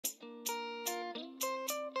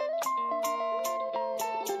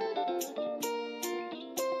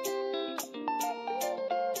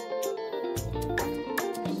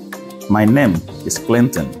My name is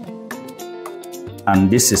Clinton,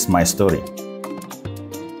 and this is my story.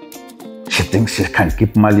 She thinks she can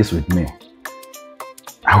keep malice with me.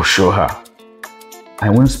 I'll show her. I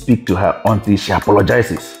won't speak to her until she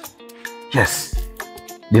apologizes. Yes,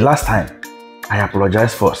 the last time, I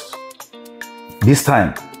apologized first. This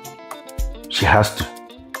time, she has to.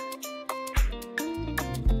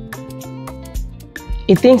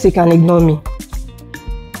 He thinks he can ignore me.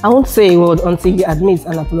 I won't say a word until he admits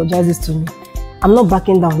and apologizes to me. I'm not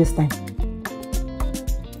backing down this time.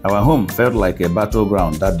 Our home felt like a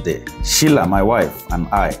battleground that day. Sheila, my wife, and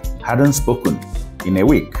I hadn't spoken in a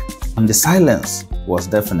week, and the silence was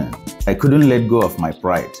deafening. I couldn't let go of my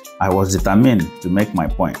pride. I was determined to make my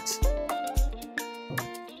point.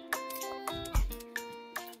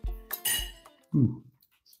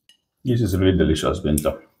 This is really delicious,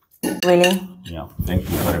 Binta. Really? Yeah, thank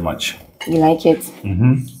you very much. You like it?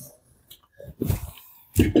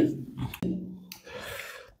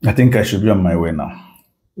 I think I should be on my way now.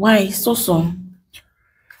 Why? So soon?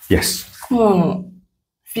 Yes. Come on.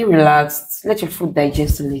 Feel relaxed. Let your food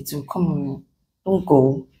digest a little. Come on. Don't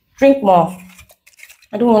go. Drink more.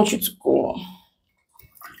 I don't want you to go.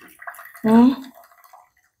 Are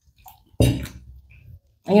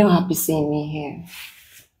you not happy seeing me here?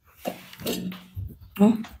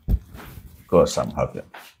 Of course, I'm happy.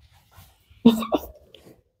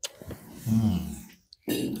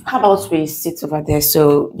 How about we sit over there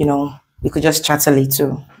so, we could just chat a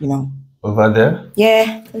little, Over there?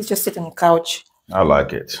 Yeah, let's just sit on the couch. I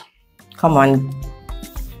like it. Come on.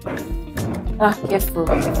 Careful.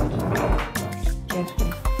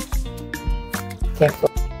 Careful.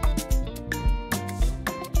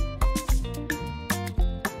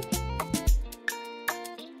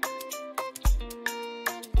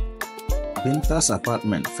 Binta's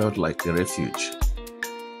apartment felt like a refuge.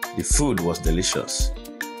 The food was delicious,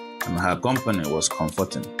 and her company was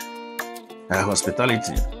comforting. Her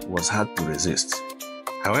hospitality was hard to resist.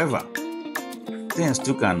 However, things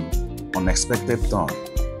took an unexpected turn.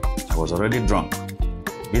 I was already drunk.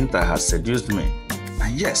 Binta had seduced me,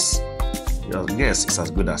 and yes, your guess is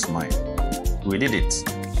as good as mine. We did it.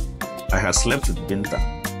 I had slept with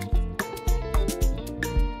Binta.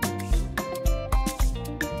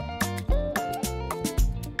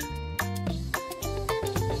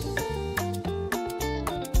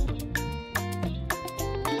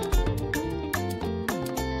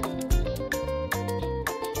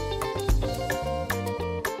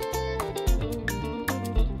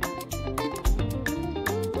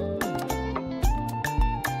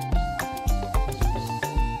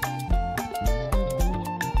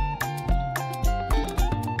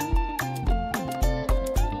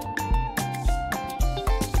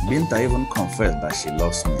 Binta even confessed that she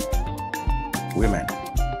loves me. Women.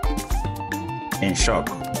 In shock,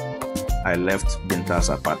 I left Binta's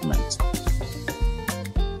apartment.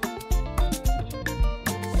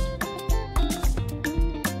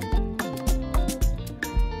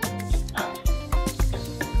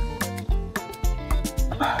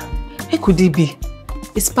 Where could he be?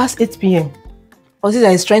 It's past 8 p.m. Or is it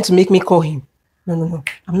that he's trying to make me call him? No.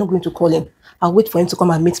 I'm not going to call him. I'll wait for him to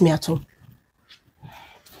come and meet me at home.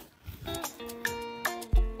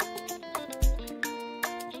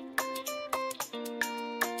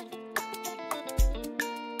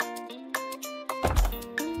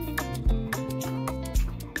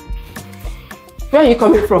 Where are you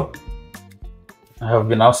coming from? I have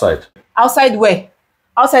been outside. Outside where?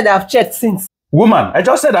 Outside I've checked since. Woman, I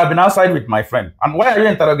just said I've been outside with my friend. And why are you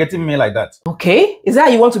interrogating me like that? Okay. Is that how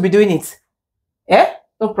you want to be doing it? Yeah?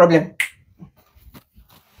 No problem.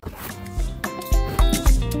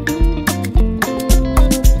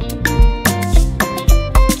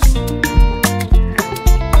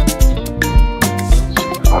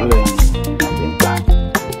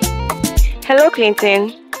 Hello, Clinton.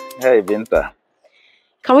 Hey, Binta.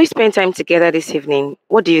 Can we spend time together this evening?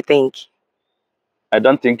 What do you think? I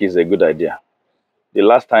don't think it's a good idea. The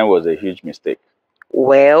last time was a huge mistake.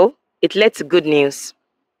 Well, it led to good news.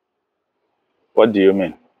 What do you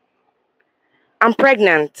mean? I'm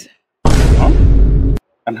pregnant. Huh?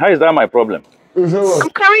 And how is that my problem? I'm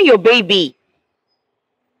carrying your baby.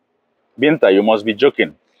 Binta, you must be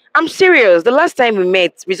joking. I'm serious. The last time we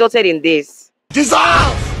met resulted in this.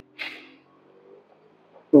 Dissolve!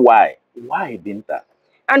 Why? Why, Binta?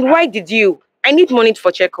 And why did you? I need money for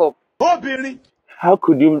checkup. Oh, Billy! How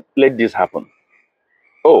could you let this happen?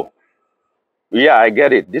 Oh, yeah, I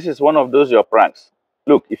get it. This is one of those your pranks.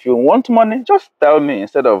 Look, if you want money, just tell me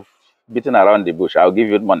instead of beating around the bush. I'll give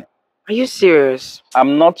you money. Are you serious?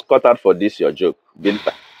 I'm not cut out for this, your joke,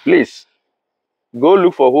 Binta. Please, go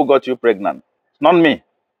look for who got you pregnant. It's not me.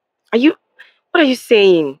 What are you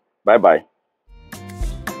saying? Bye-bye.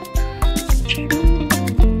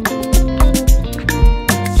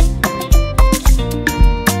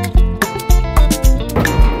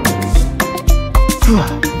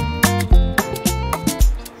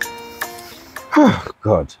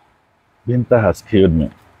 God, Binta has killed me.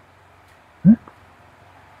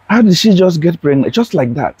 How did she just get pregnant just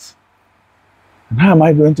like that? And how am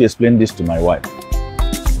I going to explain this to my wife?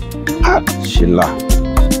 Sheila.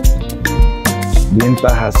 Binta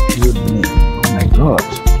has killed me. Oh my God.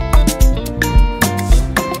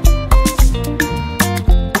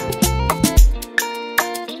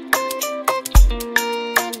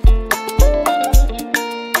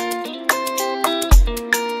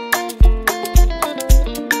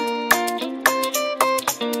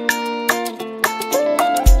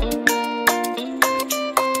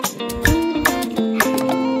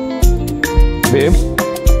 Babe?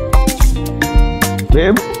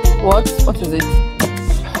 Babe? What? What is it?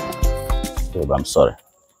 Babe, I'm sorry.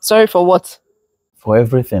 Sorry for what? For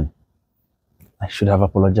everything. I should have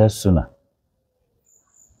apologized sooner.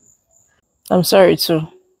 I'm sorry too.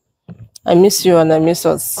 I miss you and I miss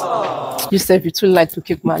us. You said you too like to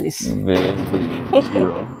keep malice. Babe.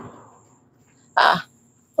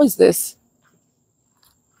 What is this?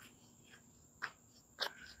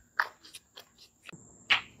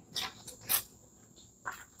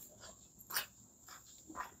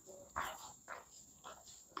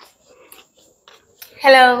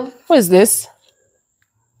 Hello. What is this?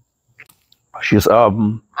 She's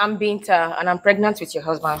I'm Binta and I'm pregnant with your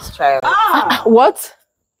husband's child. What?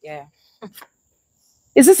 Yeah.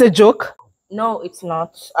 Is this a joke? No, it's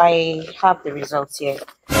not. I have the results here.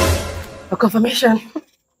 A confirmation.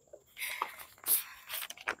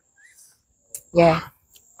 Yeah.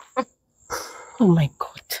 Oh my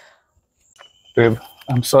God. Babe,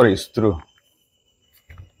 I'm sorry, it's true.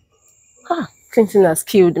 Clinton has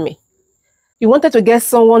killed me. You wanted to get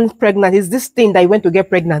someone pregnant. Is this thing that you went to get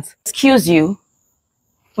pregnant? Excuse you.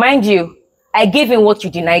 Mind you, I gave him what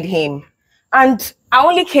you denied him. And I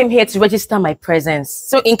only came here to register my presence.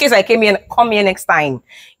 So in case I come here next time,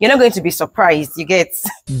 you're not going to be surprised, you get?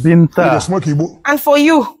 Binta. And for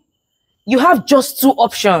you, you have just two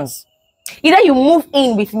options. Either you move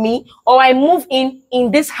in with me or I move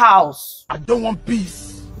in this house. I don't want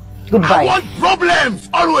peace. Goodbye. I want problems,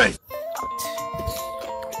 always.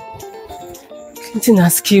 Clinton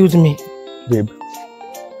has killed me. Babe,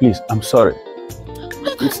 please, I'm sorry.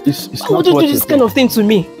 It's Why not would you what do this kind of thing to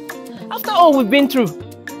me? After all we've been through.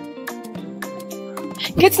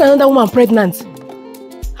 Getting another woman pregnant.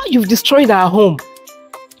 How you've destroyed our home.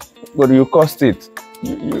 But you caused it.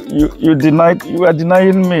 You denied, you were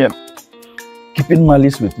denying me and keeping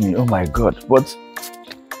malice with me. Oh my God. But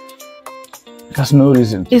there's no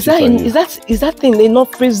reason to Is that thing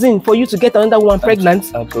enough reason for you to get another woman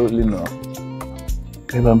pregnant? Absolutely no.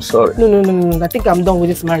 Babe, I'm sorry. No. I think I'm done with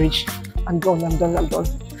this marriage. I'm done.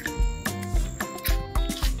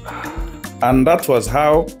 And that was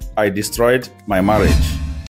how I destroyed my marriage.